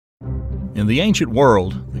In the ancient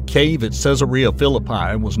world, the cave at Caesarea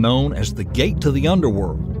Philippi was known as the gate to the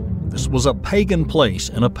underworld. This was a pagan place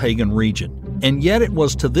in a pagan region. And yet it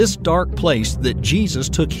was to this dark place that Jesus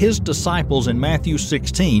took his disciples in Matthew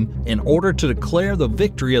 16 in order to declare the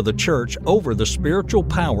victory of the church over the spiritual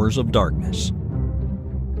powers of darkness.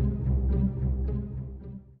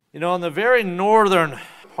 You know, in the very northern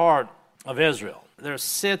part of Israel, there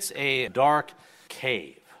sits a dark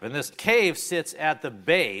cave. And this cave sits at the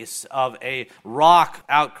base of a rock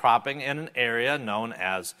outcropping in an area known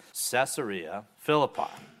as Caesarea Philippi.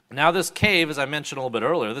 Now this cave, as I mentioned a little bit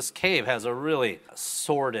earlier, this cave has a really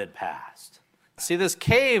sordid past. See, this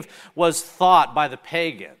cave was thought by the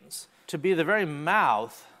pagans to be the very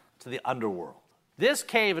mouth to the underworld. This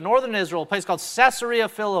cave in northern Israel, a place called Caesarea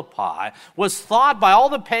Philippi, was thought by all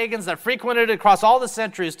the pagans that frequented it across all the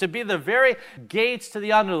centuries to be the very gates to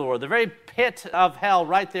the underworld, the very pit of hell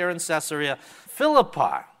right there in Caesarea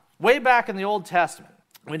Philippi. Way back in the Old Testament,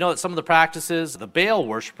 we know that some of the practices, the Baal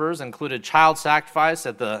worshippers, included child sacrifice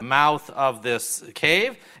at the mouth of this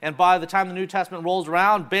cave. And by the time the New Testament rolls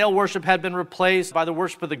around, Baal worship had been replaced by the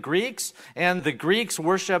worship of the Greeks. And the Greeks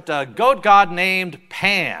worshipped a goat god named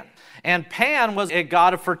Pan. And Pan was a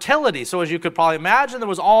god of fertility. So as you could probably imagine, there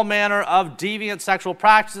was all manner of deviant sexual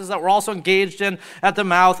practices that were also engaged in at the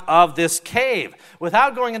mouth of this cave.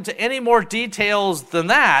 Without going into any more details than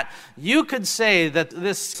that, you could say that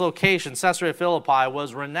this location, Caesarea Philippi,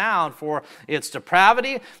 was renowned for its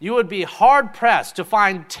depravity. You would be hard-pressed to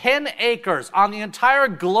find 10 acres on the entire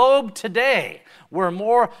globe today where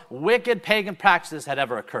more wicked pagan practices had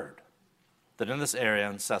ever occurred than in this area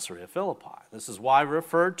in Caesarea Philippi. This is why we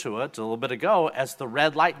referred to it a little bit ago as the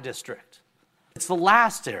red light district. It's the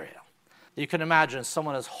last area you can imagine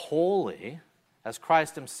someone as holy as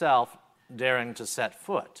Christ himself daring to set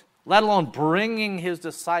foot, let alone bringing his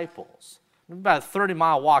disciples. About a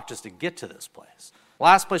 30-mile walk just to get to this place.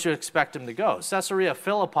 Last place you'd expect him to go. Caesarea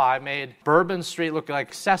Philippi made Bourbon Street look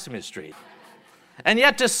like Sesame Street. And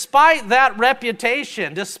yet, despite that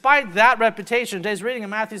reputation, today's reading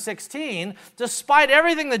in Matthew 16, despite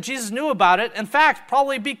everything that Jesus knew about it, in fact,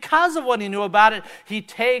 probably because of what he knew about it, he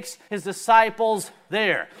takes his disciples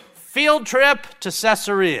there. Field trip to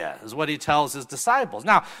Caesarea is what he tells his disciples.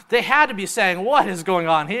 Now, they had to be saying, what is going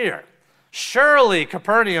on here? Surely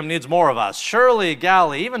Capernaum needs more of us. Surely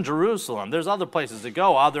Galilee, even Jerusalem. There's other places to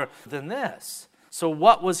go other than this. So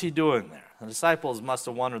what was he doing there? The disciples must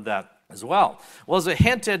have wondered that as well. Well, as I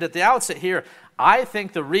hinted at the outset here, I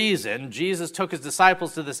think the reason Jesus took his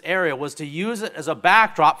disciples to this area was to use it as a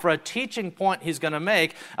backdrop for a teaching point he's going to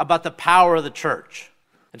make about the power of the church.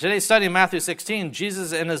 In today's study in Matthew 16,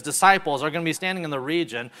 Jesus and his disciples are going to be standing in the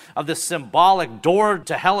region of this symbolic door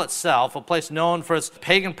to hell itself, a place known for its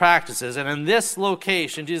pagan practices. And in this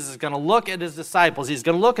location, Jesus is going to look at his disciples. He's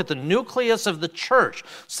going to look at the nucleus of the church,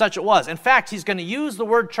 such it was. In fact, he's going to use the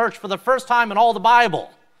word church for the first time in all the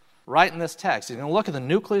Bible. Right in this text, he's going to look at the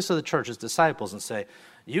nucleus of the church, his disciples, and say,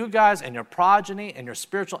 you guys and your progeny and your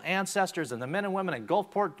spiritual ancestors and the men and women in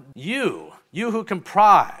Gulfport, you who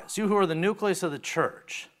comprise, you who are the nucleus of the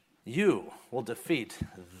church, you will defeat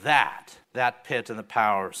that pit and the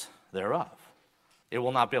powers thereof. It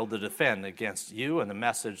will not be able to defend against you and the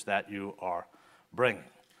message that you are bringing.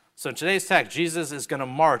 So in today's text, Jesus is going to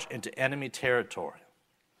march into enemy territory.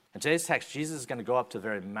 In today's text, Jesus is going to go up to the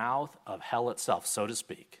very mouth of hell itself, so to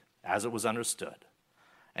speak, as it was understood.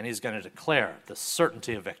 And he's going to declare the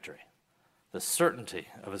certainty of victory, the certainty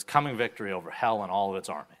of his coming victory over hell and all of its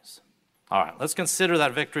armies. All right, let's consider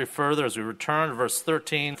that victory further as we return to verse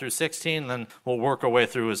 13 through 16, and then we'll work our way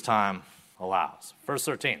through as time allows. Verse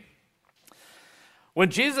 13. When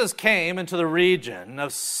Jesus came into the region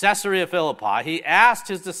of Caesarea Philippi, he asked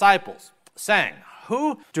his disciples, saying,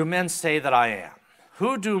 who do men say that I am?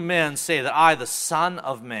 Who do men say that I, the Son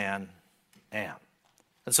of Man, am?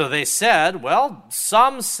 And so they said, well,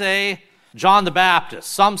 some say John the Baptist,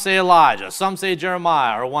 some say Elijah, some say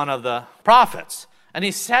Jeremiah or one of the prophets. And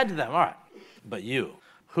he said to them, all right, but you,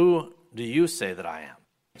 who do you say that I am?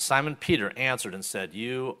 Simon Peter answered and said,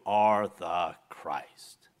 you are the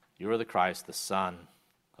Christ. You are the Christ, the Son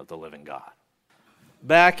of the living God.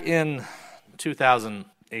 Back in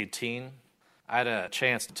 2018, I had a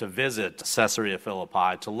chance to visit Caesarea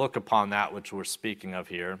Philippi to look upon that which we're speaking of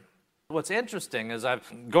here. What's interesting is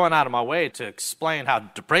I've gone out of my way to explain how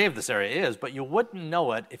depraved this area is, but you wouldn't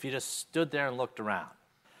know it if you just stood there and looked around.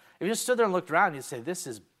 If you just stood there and looked around, you'd say, this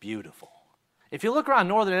is beautiful. If you look around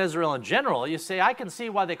northern Israel in general, you say, I can see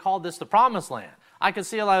why they called this the Promised Land. I can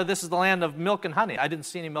see why this is the land of milk and honey. I didn't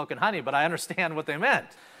see any milk and honey, but I understand what they meant.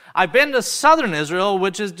 I've been to southern Israel,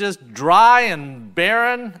 which is just dry and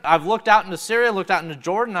barren. I've looked out into Syria, looked out into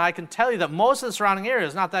Jordan, and I can tell you that most of the surrounding area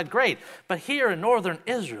is not that great. But here in northern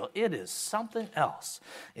Israel, it is something else.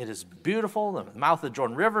 It is beautiful. The mouth of the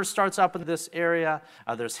Jordan River starts up in this area.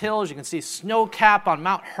 There's hills. You can see snow cap on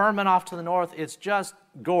Mount Hermon off to the north. It's just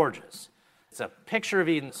gorgeous. It's a picture of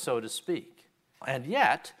Eden, so to speak. And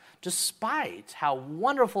yet, despite how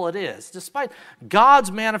wonderful it is, despite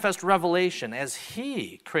God's manifest revelation as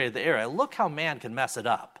he created the area, look how man can mess it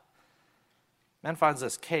up. Man finds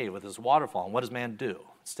this cave with this waterfall, and what does man do?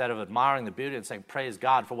 Instead of admiring the beauty and saying, praise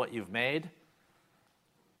God for what you've made,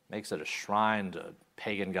 makes it a shrine to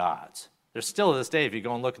pagan gods. There's still to this day, if you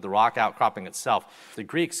go and look at the rock outcropping itself, the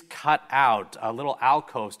Greeks cut out little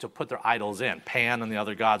alcoves to put their idols in, Pan and the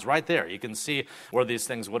other gods, right there. You can see where these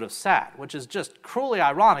things would have sat, which is just cruelly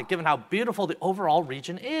ironic given how beautiful the overall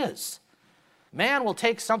region is. Man will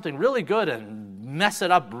take something really good and mess it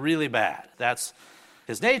up really bad. That's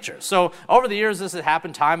his nature. So over the years, this has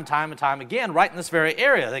happened time and time again, right in this very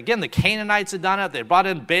area. Again, the Canaanites had done it. They brought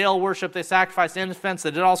in Baal worship. They sacrificed infants.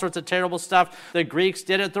 They did all sorts of terrible stuff. The Greeks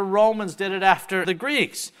did it. The Romans did it after the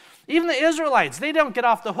Greeks. Even the Israelites, they don't get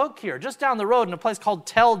off the hook here. Just down the road in a place called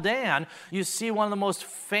Tel Dan, you see one of the most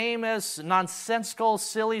famous, nonsensical,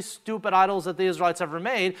 silly, stupid idols that the Israelites ever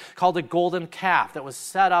made, called the golden calf that was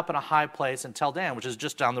set up in a high place in Tel Dan, which is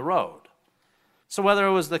just down the road. So whether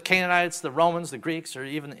it was the Canaanites, the Romans, the Greeks, or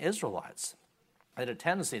even the Israelites, they had a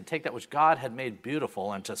tendency to take that which God had made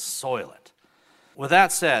beautiful and to soil it. With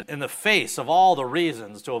that said, in the face of all the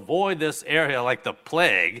reasons to avoid this area like the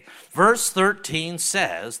plague, verse 13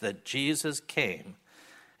 says that Jesus came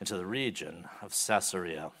into the region of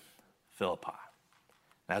Caesarea Philippi.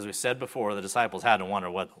 As we said before, the disciples had to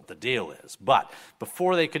wonder what the deal is. But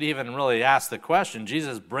before they could even really ask the question,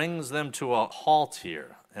 Jesus brings them to a halt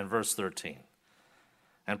here in verse 13.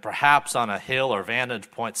 And perhaps on a hill or vantage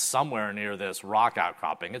point somewhere near this rock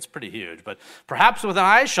outcropping, it's pretty huge, but perhaps with an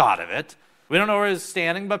eye shot of it, we don't know where he's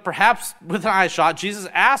standing, but perhaps with an eye shot, Jesus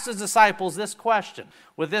asked his disciples this question.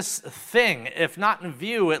 With this thing, if not in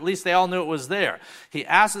view, at least they all knew it was there. He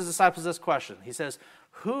asked his disciples this question. He says,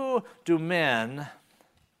 "Who do men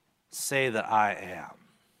say that I am?"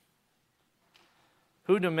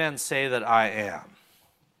 Who do men say that I am?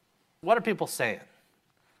 What are people saying?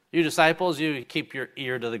 You disciples, you keep your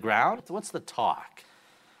ear to the ground. What's the talk?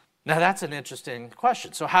 Now that's an interesting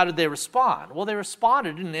question. So how did they respond? Well, they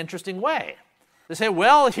responded in an interesting way. They say,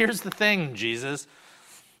 well, here's the thing, Jesus.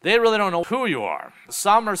 They really don't know who you are.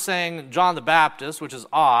 Some are saying John the Baptist, which is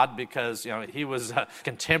odd because he was a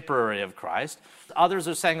contemporary of Christ. Others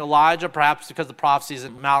are saying Elijah, perhaps because the prophecies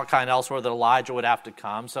in Malachi and elsewhere that Elijah would have to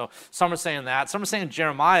come. So some are saying that. Some are saying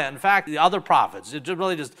Jeremiah. In fact, the other prophets,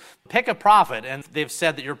 really just pick a prophet and they've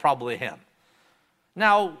said that you're probably him.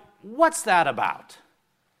 Now, what's that about?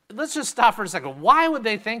 Let's just stop for a second. Why would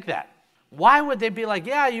they think that? Why would they be like,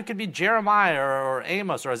 yeah, you could be Jeremiah or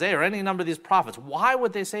Amos or Isaiah or any number of these prophets? Why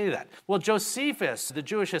would they say that? Well, Josephus, the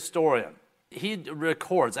Jewish historian, he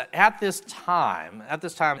records that at this time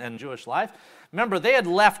in Jewish life, remember, they had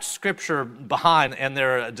left Scripture behind and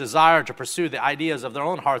their desire to pursue the ideas of their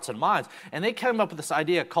own hearts and minds, and they came up with this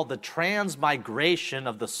idea called the transmigration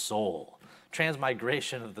of the soul.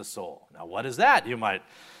 Transmigration of the soul. Now, what is that, you might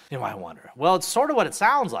wonder. Well, it's sort of what it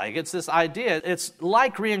sounds like. It's this idea, it's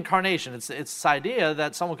like reincarnation. It's this idea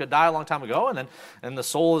that someone could die a long time ago and the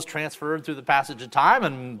soul is transferred through the passage of time,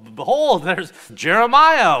 and behold, there's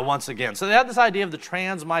Jeremiah once again. So they had this idea of the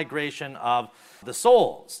transmigration of the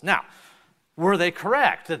souls. Now, were they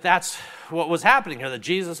correct that that's what was happening here, that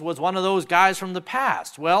Jesus was one of those guys from the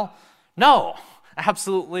past? Well, no.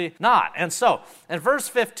 Absolutely not. And so, in verse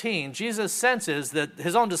 15, Jesus senses that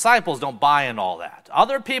his own disciples don't buy into all that.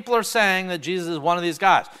 Other people are saying that Jesus is one of these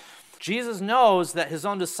guys. Jesus knows that his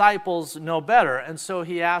own disciples know better, and so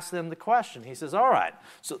he asks them the question. He says, all right,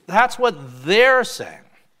 so that's what they're saying.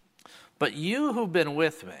 But you who've been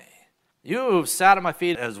with me, you who've sat at my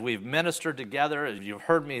feet as we've ministered together, as you've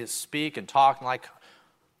heard me speak and talk, like,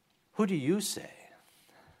 who do you say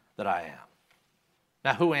that I am?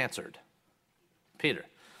 Now, who answered? Peter.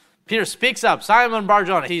 Peter speaks up. Simon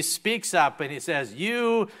Bar-Jonah, he speaks up and he says,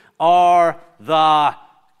 you are the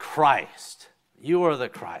Christ. You are the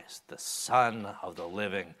Christ, the Son of the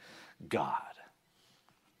living God.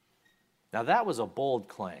 Now that was a bold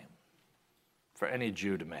claim for any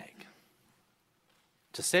Jew to make.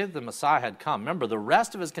 to say that the Messiah had come. Remember, the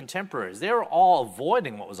rest of his contemporaries, they were all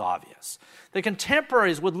avoiding what was obvious. The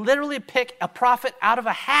contemporaries would literally pick a prophet out of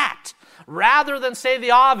a hat rather than say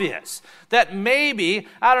the obvious. That maybe,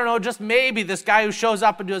 I don't know, just maybe this guy who shows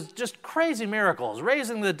up and does just crazy miracles,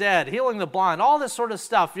 raising the dead, healing the blind, all this sort of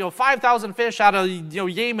stuff, 5,000 fish out of,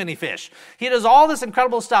 Yemeni fish. He does all this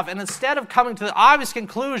incredible stuff, and instead of coming to the obvious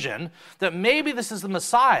conclusion that maybe this is the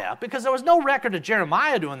Messiah, because there was no record of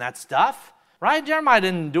Jeremiah doing that stuff, right? Jeremiah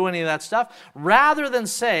didn't do any of that stuff. Rather than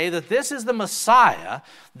say that this is the Messiah,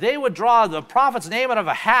 they would draw the prophet's name out of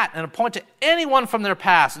a hat and point to anyone from their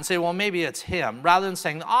past and say, well, maybe it's him, rather than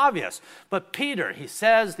saying the obvious. But Peter, he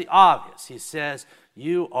says the obvious. He says,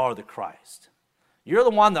 you are the Christ. You're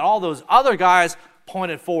the one that all those other guys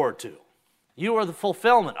pointed forward to. You are the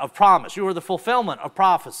fulfillment of promise. You are the fulfillment of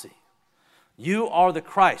prophecy. You are the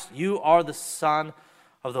Christ. You are the Son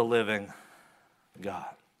of the living God.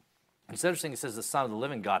 It's interesting he says the Son of the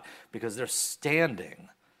living God because they're standing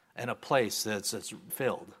in a place that's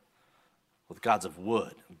filled with gods of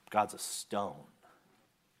wood, gods of stone,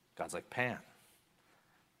 gods like Pan.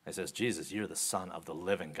 He says, Jesus, you're the Son of the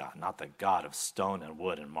living God, not the God of stone and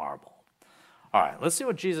wood and marble. All right, let's see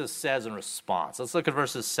what Jesus says in response. Let's look at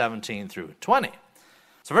verses 17 through 20.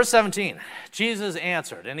 So verse 17, Jesus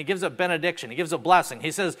answered, and he gives a benediction. He gives a blessing.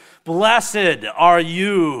 He says, blessed are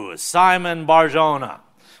you, Simon Bar-Jonah.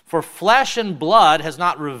 For flesh and blood has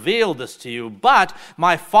not revealed this to you, but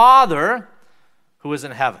my Father who is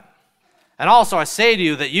in heaven. And also I say to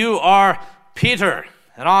you that you are Peter,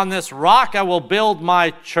 and on this rock I will build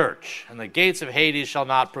my church, and the gates of Hades shall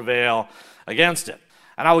not prevail against it.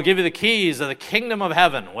 And I will give you the keys of the kingdom of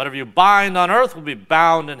heaven. Whatever you bind on earth will be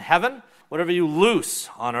bound in heaven. Whatever you loose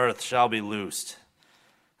on earth shall be loosed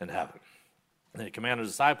in heaven. And he commanded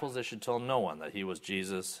his disciples they should tell no one that he was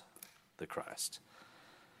Jesus the Christ.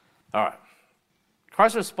 All right.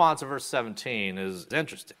 Christ's response to verse 17 is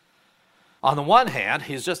interesting. On the one hand,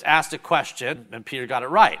 he's just asked a question, and Peter got it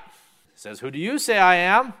right. He says, who do you say I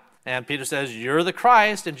am? And Peter says, you're the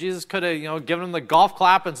Christ. And Jesus could have, given him the golf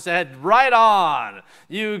clap and said, right on.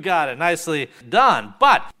 You got it. Nicely done.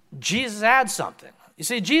 But Jesus adds something. You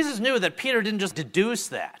see, Jesus knew that Peter didn't just deduce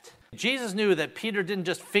that. Jesus knew that Peter didn't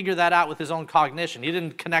just figure that out with his own cognition. He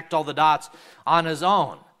didn't connect all the dots on his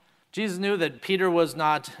own. Jesus knew that Peter was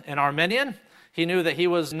not an Arminian. He knew that he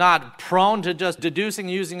was not prone to just deducing,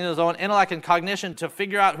 using his own intellect and cognition to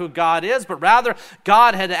figure out who God is, but rather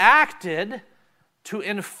God had acted to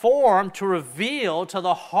inform, to reveal to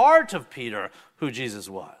the heart of Peter who Jesus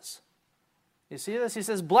was. You see this? He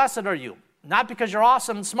says, blessed are you, not because you're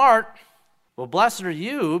awesome and smart, but blessed are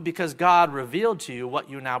you because God revealed to you what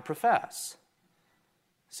you now profess.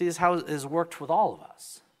 See, this is how it has worked with all of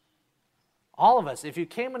us. All of us, if you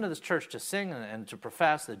came into this church to sing and to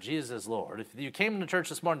profess that Jesus is Lord, if you came into church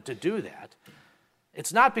this morning to do that,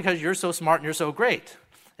 it's not because you're so smart and you're so great.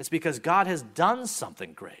 It's because God has done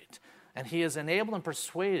something great. And he has enabled and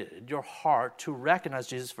persuaded your heart to recognize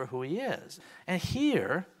Jesus for who he is. And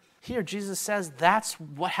here Jesus says that's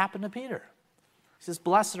what happened to Peter. He says,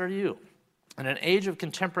 blessed are you. In an age of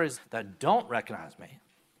contemporaries that don't recognize me,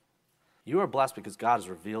 you are blessed because God has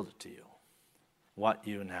revealed it to you, what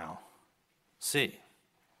you now see.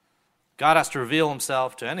 God has to reveal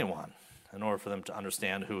himself to anyone in order for them to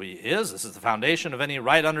understand who he is. This is the foundation of any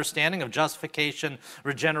right understanding of justification,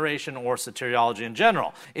 regeneration, or soteriology in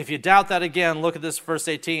general. If you doubt that again, look at this verse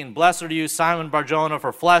 18. Blessed are you, Simon Bar-Jonah,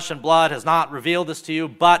 for flesh and blood has not revealed this to you,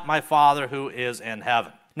 but my Father who is in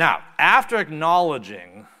heaven. Now, after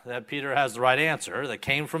acknowledging that Peter has the right answer that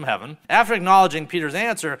came from heaven, after acknowledging Peter's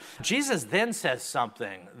answer, Jesus then says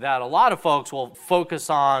something that a lot of folks will focus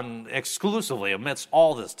on exclusively amidst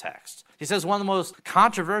all this text. He says one of the most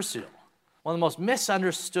controversial, one of the most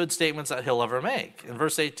misunderstood statements that he'll ever make in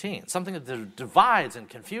verse 18, something that divides and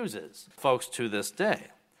confuses folks to this day.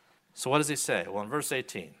 So what does he say? Well, in verse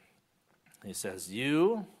 18, he says,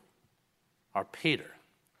 you are Peter,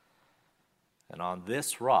 and on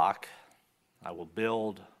this rock I will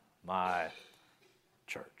build my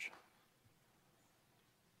church.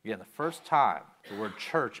 Again, the first time the word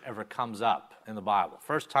church ever comes up in the Bible,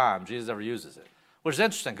 first time Jesus ever uses it, which is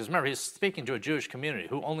interesting because remember, he's speaking to a Jewish community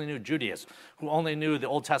who only knew Judaism, who only knew the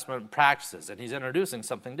Old Testament practices, and he's introducing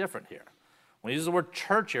something different here. When he uses the word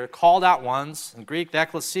church here, called out ones, in Greek, the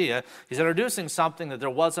ecclesia, he's introducing something that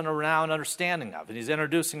there wasn't a round understanding of, and he's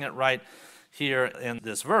introducing it right here in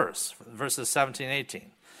this verse, verses 17 and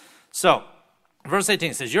 18. So, verse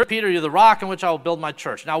 18 says, you're Peter, you're the rock on which I will build my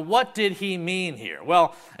church. Now, what did he mean here?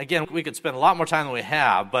 Well, again, we could spend a lot more time than we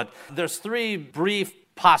have, but there's three brief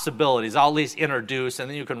possibilities I'll at least introduce, and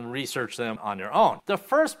then you can research them on your own. The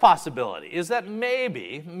first possibility is that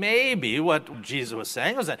maybe what Jesus was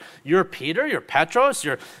saying was that you're Peter, you're Petros,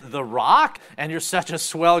 you're the rock, and you're such a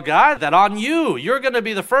swell guy that on you're going to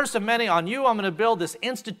be the first of many. On you, I'm going to build this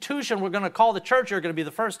institution we're going to call the church. You're going to be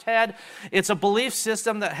the first head. It's a belief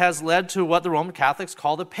system that has led to what the Roman Catholics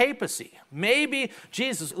call the papacy. Maybe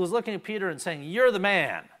Jesus was looking at Peter and saying, you're the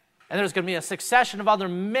man. And there's going to be a succession of other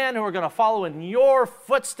men who are going to follow in your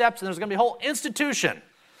footsteps, and there's going to be a whole institution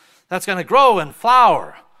that's going to grow and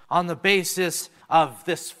flower on the basis of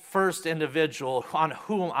this first individual on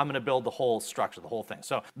whom I'm going to build the whole structure, the whole thing.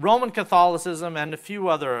 So Roman Catholicism and a few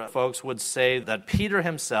other folks would say that Peter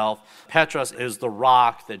himself, Petros, is the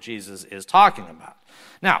rock that Jesus is talking about.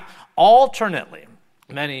 Now, alternately,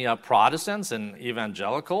 many Protestants and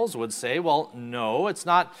evangelicals would say, well, no, it's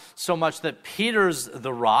not so much that Peter's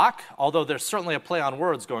the rock, although there's certainly a play on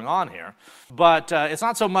words going on here, but it's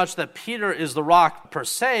not so much that Peter is the rock per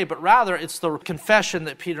se, but rather it's the confession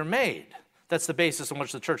that Peter made. That's the basis on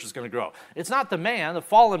which the church is going to grow. It's not the man, the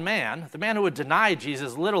fallen man, the man who would deny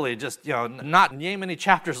Jesus literally just, not name any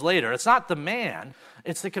chapters later. It's not the man,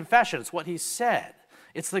 it's the confession. It's what he said.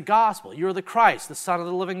 It's the gospel. You're the Christ, the Son of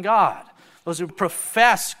the living God. Those who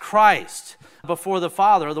profess Christ before the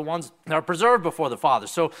Father are the ones that are preserved before the Father.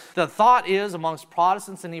 So the thought is amongst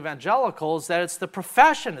Protestants and evangelicals that it's the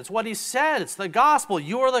profession, it's what he said, it's the gospel,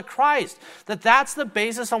 you are the Christ, that's the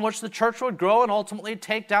basis on which the church would grow and ultimately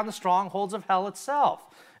take down the strongholds of hell itself.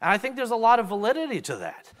 And I think there's a lot of validity to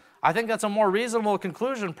that. I think that's a more reasonable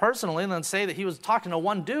conclusion personally than say that he was talking to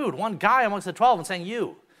one dude, one guy amongst the 12 and saying,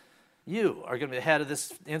 you are going to be the head of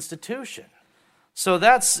this institution. So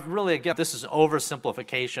that's really, again, this is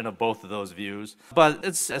oversimplification of both of those views, but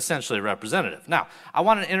it's essentially representative. Now, I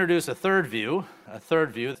want to introduce a third view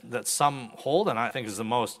that some hold and I think is the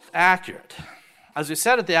most accurate. As we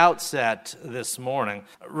said at the outset this morning,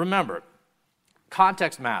 remember,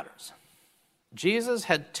 context matters. Jesus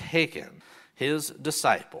had taken his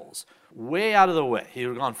disciples way out of the way. He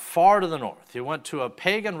had gone far to the north. He went to a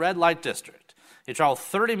pagan red light district. He traveled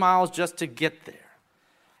 30 miles just to get there.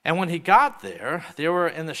 And when he got there, they were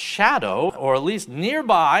in the shadow, or at least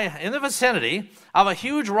nearby, in the vicinity, of a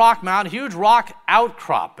huge rock mountain, huge rock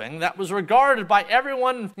outcropping that was regarded by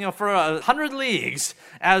everyone, for 100 leagues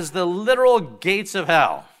as the literal gates of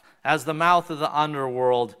hell, as the mouth of the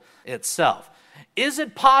underworld itself. Is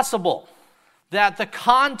it possible that the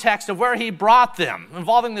context of where he brought them,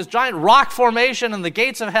 involving this giant rock formation and the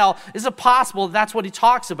gates of hell, is it possible that's what he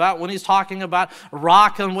talks about when he's talking about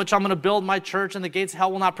rock on which I'm going to build my church and the gates of hell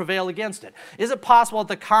will not prevail against it? Is it possible that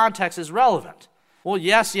the context is relevant? Well,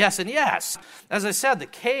 yes, and yes. As I said, the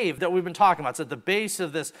cave that we've been talking about is at the base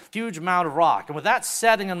of this huge mound of rock. And with that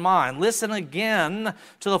setting in mind, listen again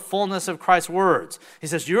to the fullness of Christ's words. He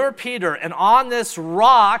says, you're Peter, and on this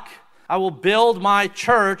rock I will build my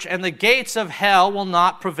church, and the gates of hell will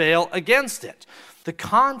not prevail against it. The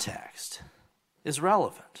context is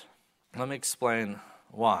relevant. Let me explain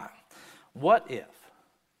why. What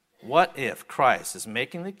if Christ is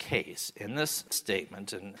making the case in this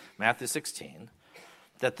statement in Matthew 16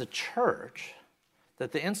 that the church,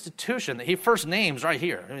 that the institution that he first names right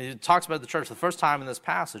here, he talks about the church the first time in this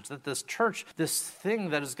passage, that this church, this thing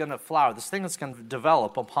that is going to flower, this thing that's going to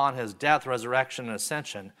develop upon his death, resurrection, and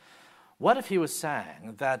ascension, what if he was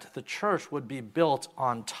saying that the church would be built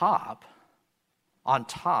on top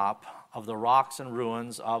of the rocks and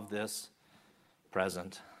ruins of this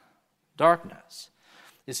present darkness?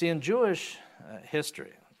 You see, in Jewish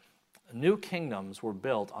history, new kingdoms were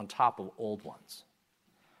built on top of old ones.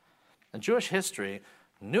 In Jewish history,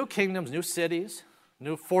 new kingdoms, new cities,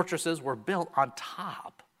 new fortresses were built on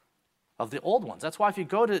top of the old ones. That's why if you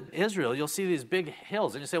go to Israel, you'll see these big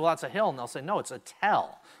hills. And you say, well, that's a hill. And they'll say, no, it's a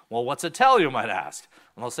tell. Well, what's a tell, you might ask?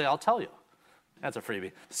 And they'll say, I'll tell you. That's a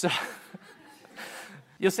freebie. So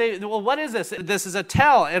you'll say, well, what is this? This is a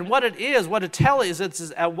tell. And what a tell is,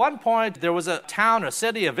 it's at one point there was a town, a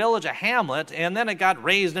city, a village, a hamlet, and then it got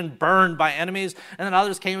razed and burned by enemies, and then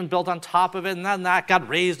others came and built on top of it, and then that got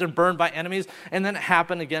razed and burned by enemies, and then it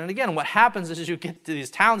happened again and again. And what happens is you get to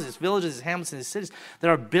these towns, these villages, these hamlets, and these cities that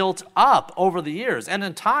are built up over the years. And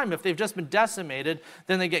in time, if they've just been decimated,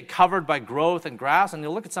 then they get covered by growth and grass, and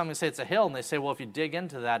you look at something and say it's a hill, and they say, well, if you dig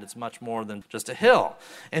into that, it's much more than just a hill.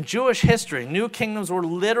 In Jewish history, new kingdoms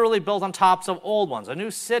were literally built on tops of old ones. A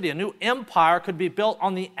new city, a new empire could be built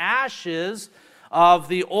on the ashes of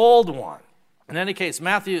the old one. In any case,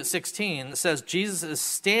 Matthew 16 says Jesus is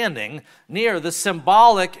standing near the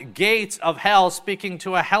symbolic gates of hell, speaking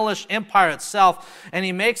to a hellish empire itself, and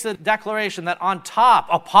he makes the declaration that on top,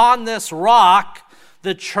 upon this rock,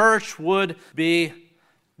 the church would be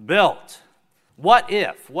built. What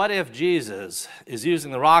if Jesus is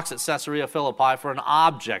using the rocks at Caesarea Philippi for an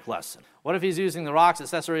object lesson? What if he's using the rocks at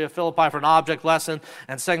Caesarea Philippi for an object lesson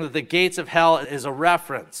and saying that the gates of hell is a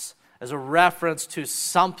reference to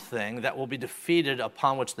something that will be defeated,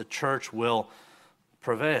 upon which the church will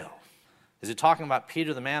prevail? Is he talking about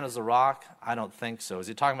Peter the man as the rock? I don't think so. Is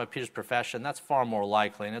he talking about Peter's profession? That's far more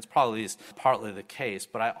likely, and it's probably at least partly the case.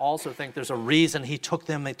 But I also think there's a reason he took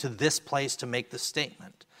them to this place to make the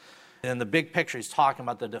statement. In the big picture, he's talking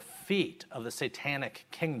about the defeat of the satanic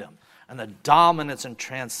kingdom and the dominance and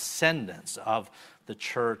transcendence of the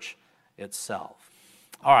church itself.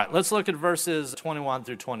 All right, let's look at verses 21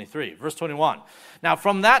 through 23. Verse 21. Now,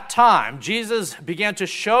 from that time, Jesus began to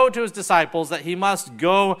show to his disciples that he must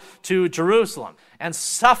go to Jerusalem and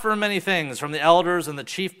suffer many things from the elders and the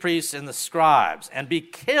chief priests and the scribes, and be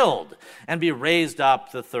killed and be raised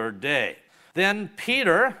up the third day. Then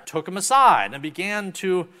Peter took him aside and began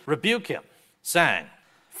to rebuke him, saying,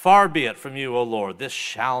 "Far be it from you, O Lord, this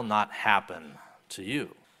shall not happen to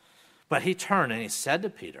you." But he turned and he said to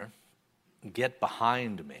Peter, "Get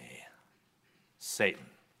behind me, Satan.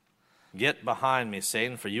 Get behind me,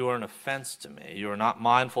 Satan, for you are an offense to me. You are not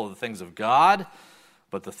mindful of the things of God,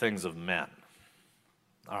 but the things of men."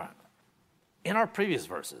 All right. In our previous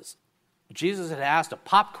verses, Jesus had asked a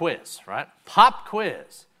pop quiz, right? Pop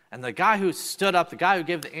quiz. And the guy who stood up, the guy who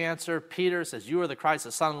gave the answer, Peter, says, "You are the Christ,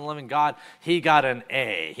 the Son of the living God." He got an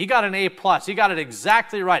A. He got an A+. He got it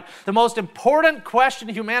exactly right. The most important question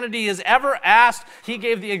humanity has ever asked, he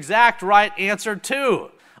gave the exact right answer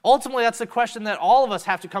to. Ultimately, that's the question that all of us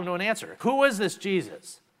have to come to an answer. Who is this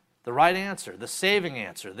Jesus? The right answer, the saving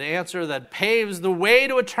answer, the answer that paves the way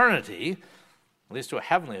to eternity, at least to a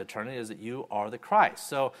heavenly eternity, is that you are the Christ.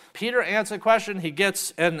 So Peter answered the question, he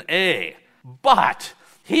gets an A. But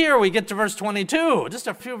here we get to verse 22, just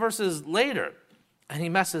a few verses later, and he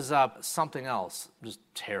messes up something else just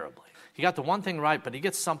terribly. He got the one thing right, but he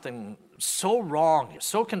gets something so wrong,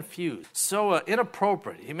 so confused, so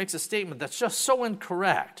inappropriate. He makes a statement that's just so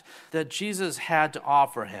incorrect that Jesus had to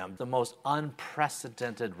offer him the most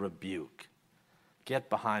unprecedented rebuke. "Get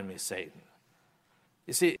behind me, Satan."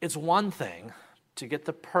 You see, it's one thing to get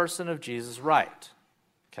the person of Jesus right,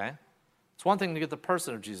 okay? It's one thing to get the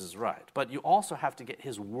person of Jesus right, but you also have to get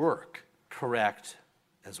his work correct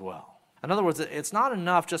as well. In other words, it's not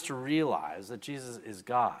enough just to realize that Jesus is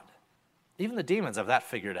God. Even the demons have that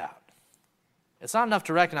figured out. It's not enough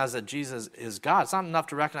to recognize that Jesus is God. It's not enough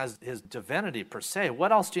to recognize his divinity per se.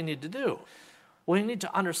 What else do you need to do? Well, you need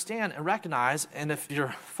to understand and recognize, and if you're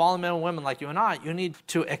fallen men and women like you and I, you need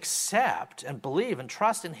to accept and believe and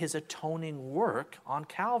trust in his atoning work on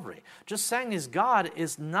Calvary. Just saying he's God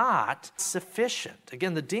is not sufficient.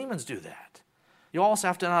 Again, the demons do that. You also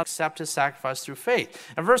have to accept his sacrifice through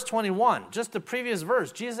faith. In verse 21, just the previous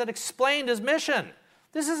verse, Jesus had explained his mission.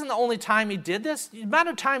 This isn't the only time he did this. The amount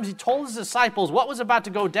of times he told his disciples what was about to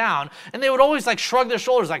go down, and they would always shrug their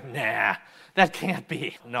shoulders nah, that can't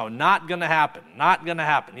be. No, not going to happen. Not going to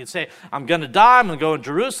happen. He'd say, "I'm going to die. I'm going to go to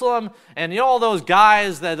Jerusalem." And all those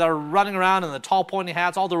guys that are running around in the tall pointy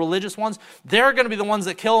hats, all the religious ones, they're going to be the ones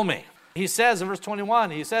that kill me. He says in verse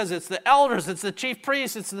 21, he says it's the elders, it's the chief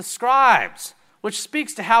priests, it's the scribes, which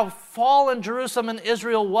speaks to how fallen Jerusalem and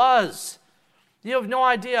Israel was. You have no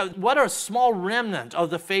idea what a small remnant of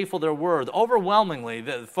the faithful there were. Overwhelmingly,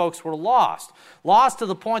 the folks were lost. Lost to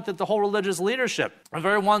the point that the whole religious leadership are the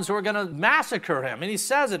very ones who are going to massacre him. And he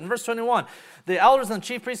says it in verse 21. "The elders and the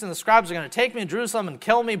chief priests and the scribes are going to take me to Jerusalem and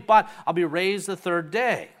kill me, but I'll be raised the third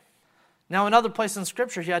day." Now, in other places in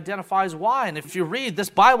Scripture, he identifies why. And if you read, this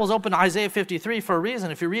Bible's open to Isaiah 53 for a reason.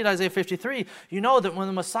 If you read Isaiah 53, you know that when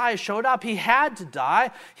the Messiah showed up, he had to die.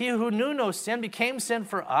 He who knew no sin became sin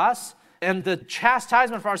for us. And the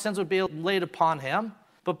chastisement for our sins would be laid upon him,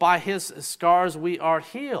 but by his scars we are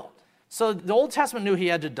healed. So the Old Testament knew he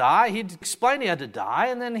had to die. He explained he had to die,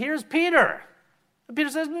 and then here's Peter. And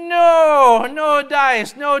Peter says, no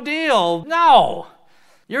dice, no deal, no.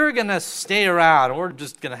 You're going to stay around. We're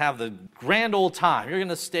just going to have the grand old time. You're going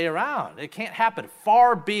to stay around. It can't happen.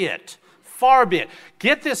 Far be it. Far be it.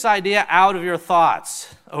 Get this idea out of your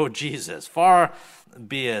thoughts, oh Jesus. Far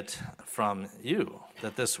be it from you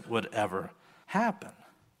that this would ever happen.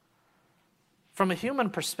 From a human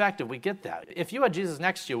perspective, we get that. If you had Jesus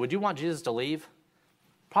next to you, would you want Jesus to leave?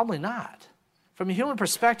 Probably not. From a human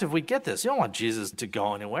perspective, we get this. You don't want Jesus to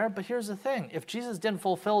go anywhere, but here's the thing. If Jesus didn't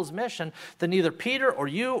fulfill his mission, then neither Peter or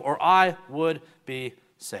you or I would be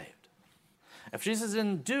saved. If Jesus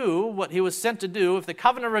didn't do what he was sent to do, if the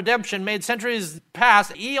covenant of redemption made centuries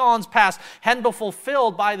past, eons past, hadn't been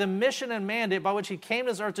fulfilled by the mission and mandate by which he came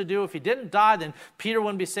to this earth to do, if he didn't die, then Peter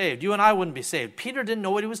wouldn't be saved. You and I wouldn't be saved. Peter didn't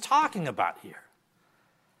know what he was talking about here.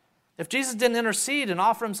 If Jesus didn't intercede and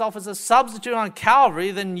offer himself as a substitute on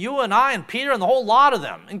Calvary, then you and I and Peter and the whole lot of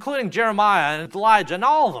them, including Jeremiah and Elijah and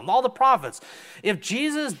all of them, all the prophets, if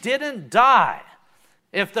Jesus didn't die,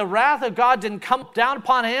 if the wrath of God didn't come down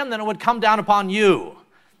upon him, then it would come down upon you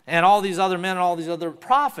and all these other men and all these other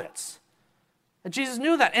prophets. And Jesus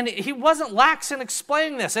knew that, and he wasn't lax in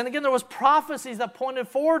explaining this. And again, there was prophecies that pointed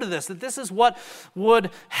forward to this, that this is what would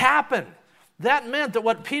happen. That meant that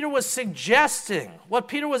what Peter was suggesting, what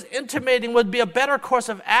Peter was intimating would be a better course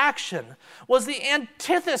of action, was the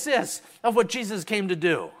antithesis of what Jesus came to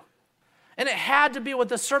do. And it had to be what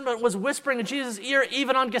the serpent was whispering in Jesus' ear,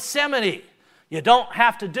 even on Gethsemane. You don't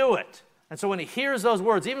have to do it. And so when he hears those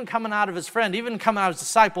words, even coming out of his friend, even coming out of his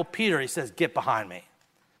disciple Peter, he says, get behind me.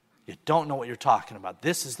 You don't know what you're talking about.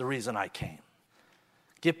 This is the reason I came.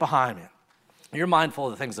 Get behind me. You're mindful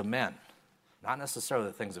of the things of men, not necessarily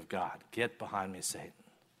the things of God. Get behind me, Satan.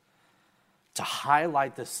 To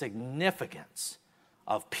highlight the significance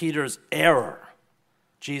of Peter's error,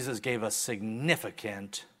 Jesus gave a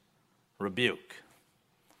significant rebuke.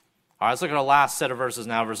 All right, let's look at our last set of verses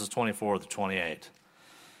now, verses 24 to 28.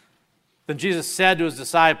 Then Jesus said to his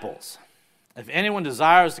disciples, if anyone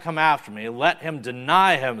desires to come after me, let him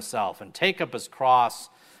deny himself and take up his cross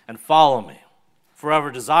and follow me. For whoever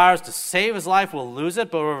desires to save his life will lose it,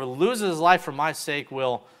 but whoever loses his life for my sake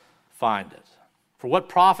will find it. For what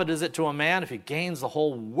profit is it to a man if he gains the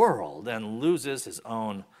whole world and loses his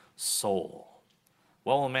own soul?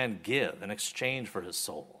 What will a man give in exchange for his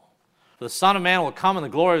soul? For the Son of Man will come in the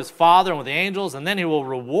glory of his Father and with the angels, and then he will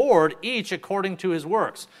reward each according to his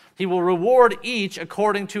works. He will reward each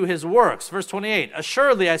according to his works. Verse 28,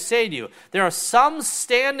 assuredly I say to you, there are some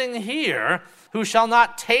standing here who shall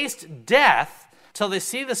not taste death till they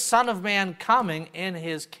see the Son of Man coming in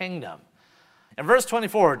his kingdom. In verse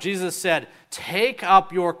 24, Jesus said, take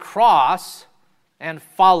up your cross and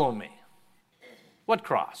follow me. What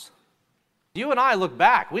cross? You and I look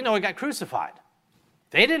back. We know he got crucified.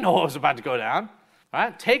 They didn't know what was about to go down. All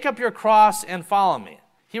right? Take up your cross and follow me.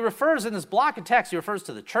 He refers in this block of text, he refers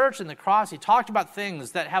to the church and the cross. He talked about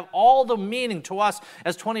things that have all the meaning to us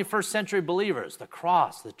as 21st century believers. The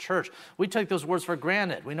cross, the church. We take those words for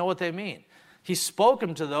granted. We know what they mean. He spoke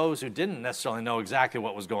them to those who didn't necessarily know exactly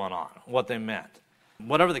what was going on, what they meant.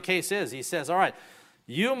 Whatever the case is, he says, all right,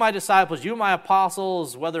 you, my disciples, you, my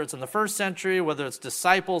apostles, whether it's in the first century, whether it's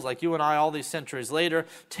disciples like you and I all these centuries later,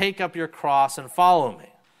 take up your cross and follow me.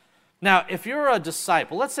 Now, if you're a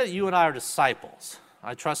disciple, let's say you and I are disciples.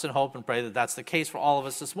 I trust and hope and pray that that's the case for all of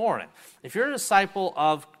us this morning. If you're a disciple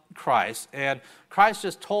of Christ and Christ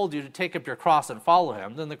just told you to take up your cross and follow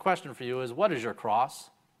him, then the question for you is, what is your cross?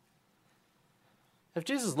 If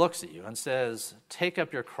Jesus looks at you and says, take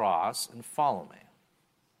up your cross and follow me,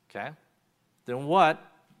 okay? Then what,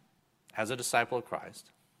 as a disciple of Christ,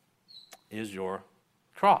 is your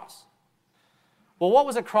cross? Well, what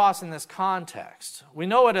was a cross in this context? We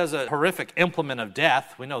know it as a horrific implement of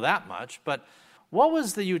death. We know that much. But what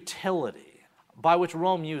was the utility by which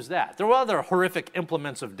Rome used that? There were other horrific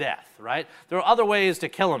implements of death, right? There were other ways to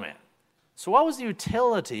kill a man. So what was the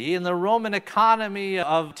utility in the Roman economy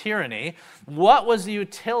of tyranny? What was the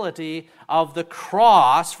utility of the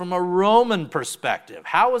cross from a Roman perspective?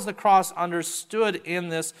 How was the cross understood in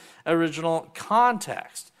this original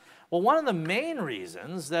context? Well, one of the main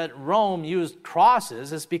reasons that Rome used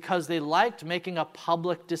crosses is because they liked making a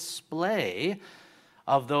public display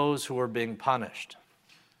of those who were being punished.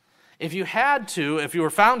 If you were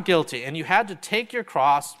found guilty and you had to take your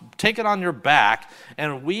cross, take it on your back,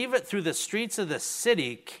 and weave it through the streets of the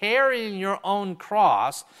city, carrying your own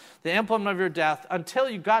cross, the implement of your death, until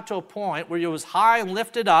you got to a point where you was high and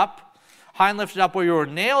lifted up where you were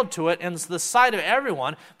nailed to it, and it's the sight of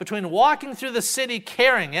everyone, between walking through the city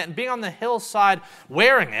carrying it and being on the hillside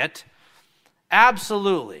wearing it,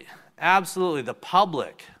 absolutely, the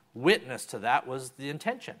public witness to that was the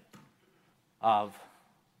intention of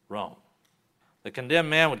Rome. The condemned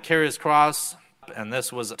man would carry his cross, and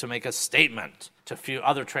this was to make a statement to few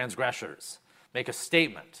other transgressors. Make a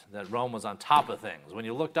statement that Rome was on top of things. When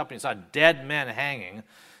you looked up and you saw dead men hanging,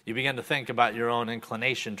 you began to think about your own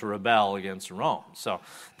inclination to rebel against Rome. So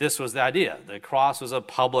this was the idea. The cross was a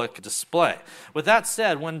public display. With that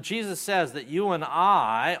said, when Jesus says that you and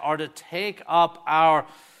I are to take up our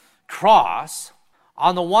cross,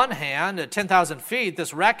 on the one hand, at 10,000 feet,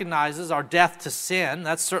 this recognizes our death to sin.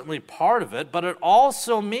 That's certainly part of it. But it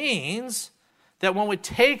also means that when we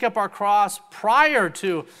take up our cross prior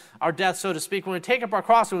to our death, so to speak, when we take up our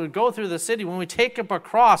cross, when we go through the city, when we take up our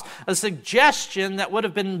cross, a suggestion that would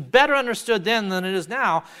have been better understood then than it is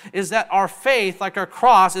now is that our faith, like our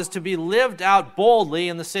cross, is to be lived out boldly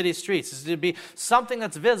in the city streets. It's to be something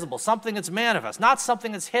that's visible, something that's manifest, not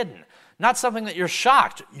something that's hidden, not something that you're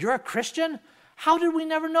shocked. You're a Christian? How did we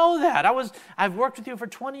never know that? I've worked with you for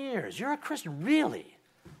 20 years. You're a Christian? Really?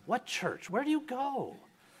 What church? Where do you go?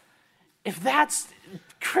 If that's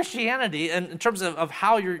Christianity in terms of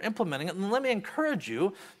how you're implementing it, then let me encourage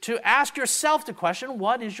you to ask yourself the question,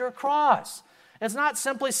 what is your cross? It's not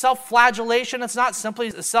simply self-flagellation. It's not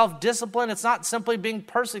simply self-discipline. It's not simply being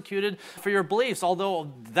persecuted for your beliefs,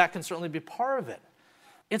 although that can certainly be part of it.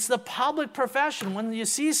 It's the public profession. When you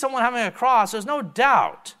see someone having a cross, there's no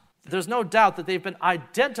doubt that they've been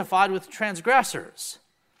identified with transgressors.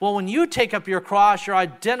 Well, when you take up your cross, you're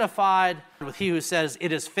identified with he who says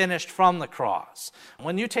it is finished from the cross.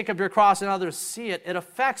 When you take up your cross and others see it, it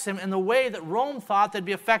affects him in the way that Rome thought they'd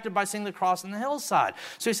be affected by seeing the cross on the hillside.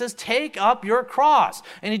 So he says, take up your cross.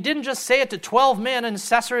 And he didn't just say it to 12 men in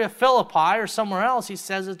Caesarea Philippi or somewhere else. He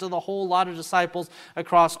says it to the whole lot of disciples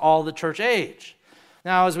across all the church age.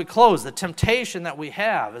 Now, as we close, the temptation that we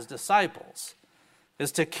have as disciples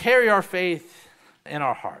is to carry our faith in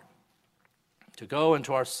our heart, to go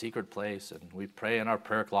into our secret place and we pray in our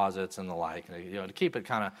prayer closets and the like, to keep it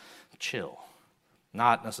kind of chill,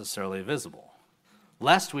 not necessarily visible,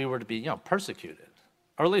 lest we were to be, persecuted,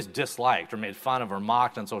 or at least disliked or made fun of or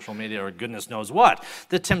mocked on social media or goodness knows what.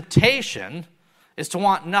 The temptation is to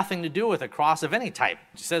want nothing to do with a cross of any type.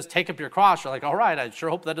 He says, take up your cross. You're like, all right, I sure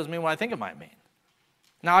hope that doesn't mean what I think it might mean.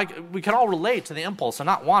 Now, we can all relate to the impulse of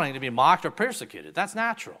not wanting to be mocked or persecuted. That's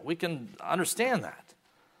natural. We can understand that.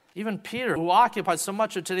 Even Peter, who occupied so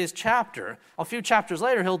much of today's chapter, a few chapters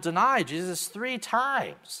later, he'll deny Jesus 3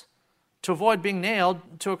 times to avoid being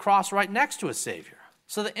nailed to a cross right next to his Savior.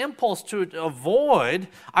 So the impulse to avoid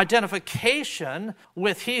identification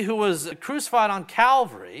with he who was crucified on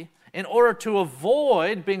Calvary in order to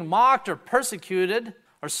avoid being mocked or persecuted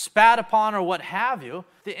or spat upon or what have you,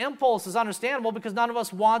 the impulse is understandable because none of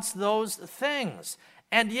us wants those things.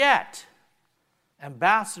 And yet,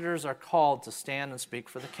 ambassadors are called to stand and speak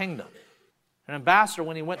for the kingdom. An ambassador,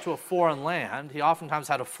 when he went to a foreign land, he oftentimes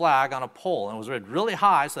had a flag on a pole, and it was raised really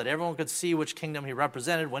high so that everyone could see which kingdom he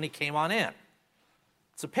represented when he came on in.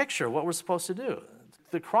 It's a picture of what we're supposed to do.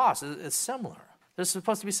 The cross is similar. There's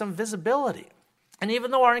supposed to be some visibility. And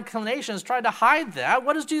even though our inclination has tried to hide that,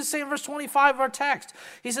 what does Jesus say in verse 25 of our text?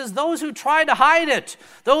 He says, those who try to hide it,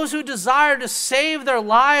 those who desire to save their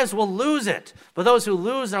lives will lose it, but those who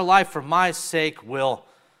lose their life for my sake will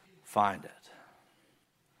find it.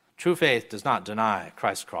 True faith does not deny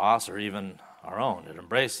Christ's cross or even our own. It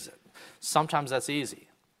embraces it. Sometimes that's easy.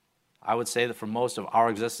 I would say that for most of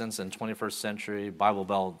our existence in 21st century Bible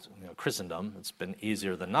Belt Christendom, it's been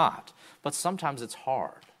easier than not. But sometimes it's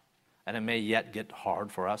hard. And it may yet get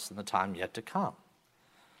hard for us in the time yet to come.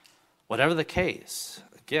 Whatever the case,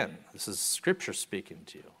 again, this is Scripture speaking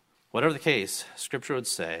to you. Whatever the case, Scripture would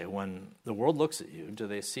say, when the world looks at you, do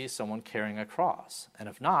they see someone carrying a cross? And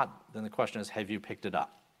if not, then the question is, have you picked it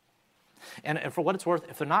up? And for what it's worth,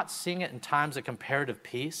 if they're not seeing it in times of comparative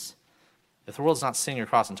peace, if the world's not seeing your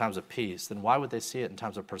cross in times of peace, then why would they see it in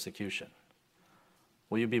times of persecution?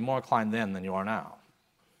 Will you be more inclined then than you are now?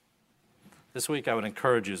 This week, I would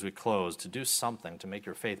encourage you as we close to do something to make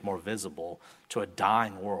your faith more visible to a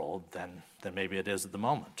dying world than maybe it is at the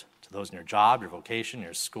moment. To those in your job, your vocation,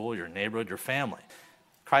 your school, your neighborhood, your family.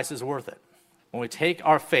 Christ is worth it. When we take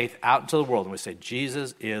our faith out into the world and we say,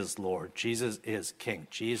 Jesus is Lord, Jesus is King,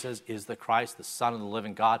 Jesus is the Christ, the Son of the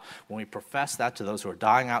living God, when we profess that to those who are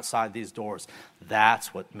dying outside these doors,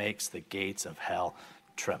 that's what makes the gates of hell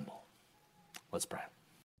tremble. Let's pray.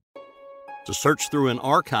 To search through an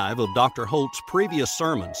archive of Dr. Holt's previous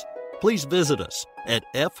sermons, please visit us at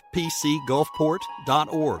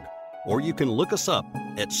fpcgulfport.org, or you can look us up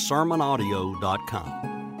at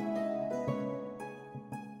sermonaudio.com.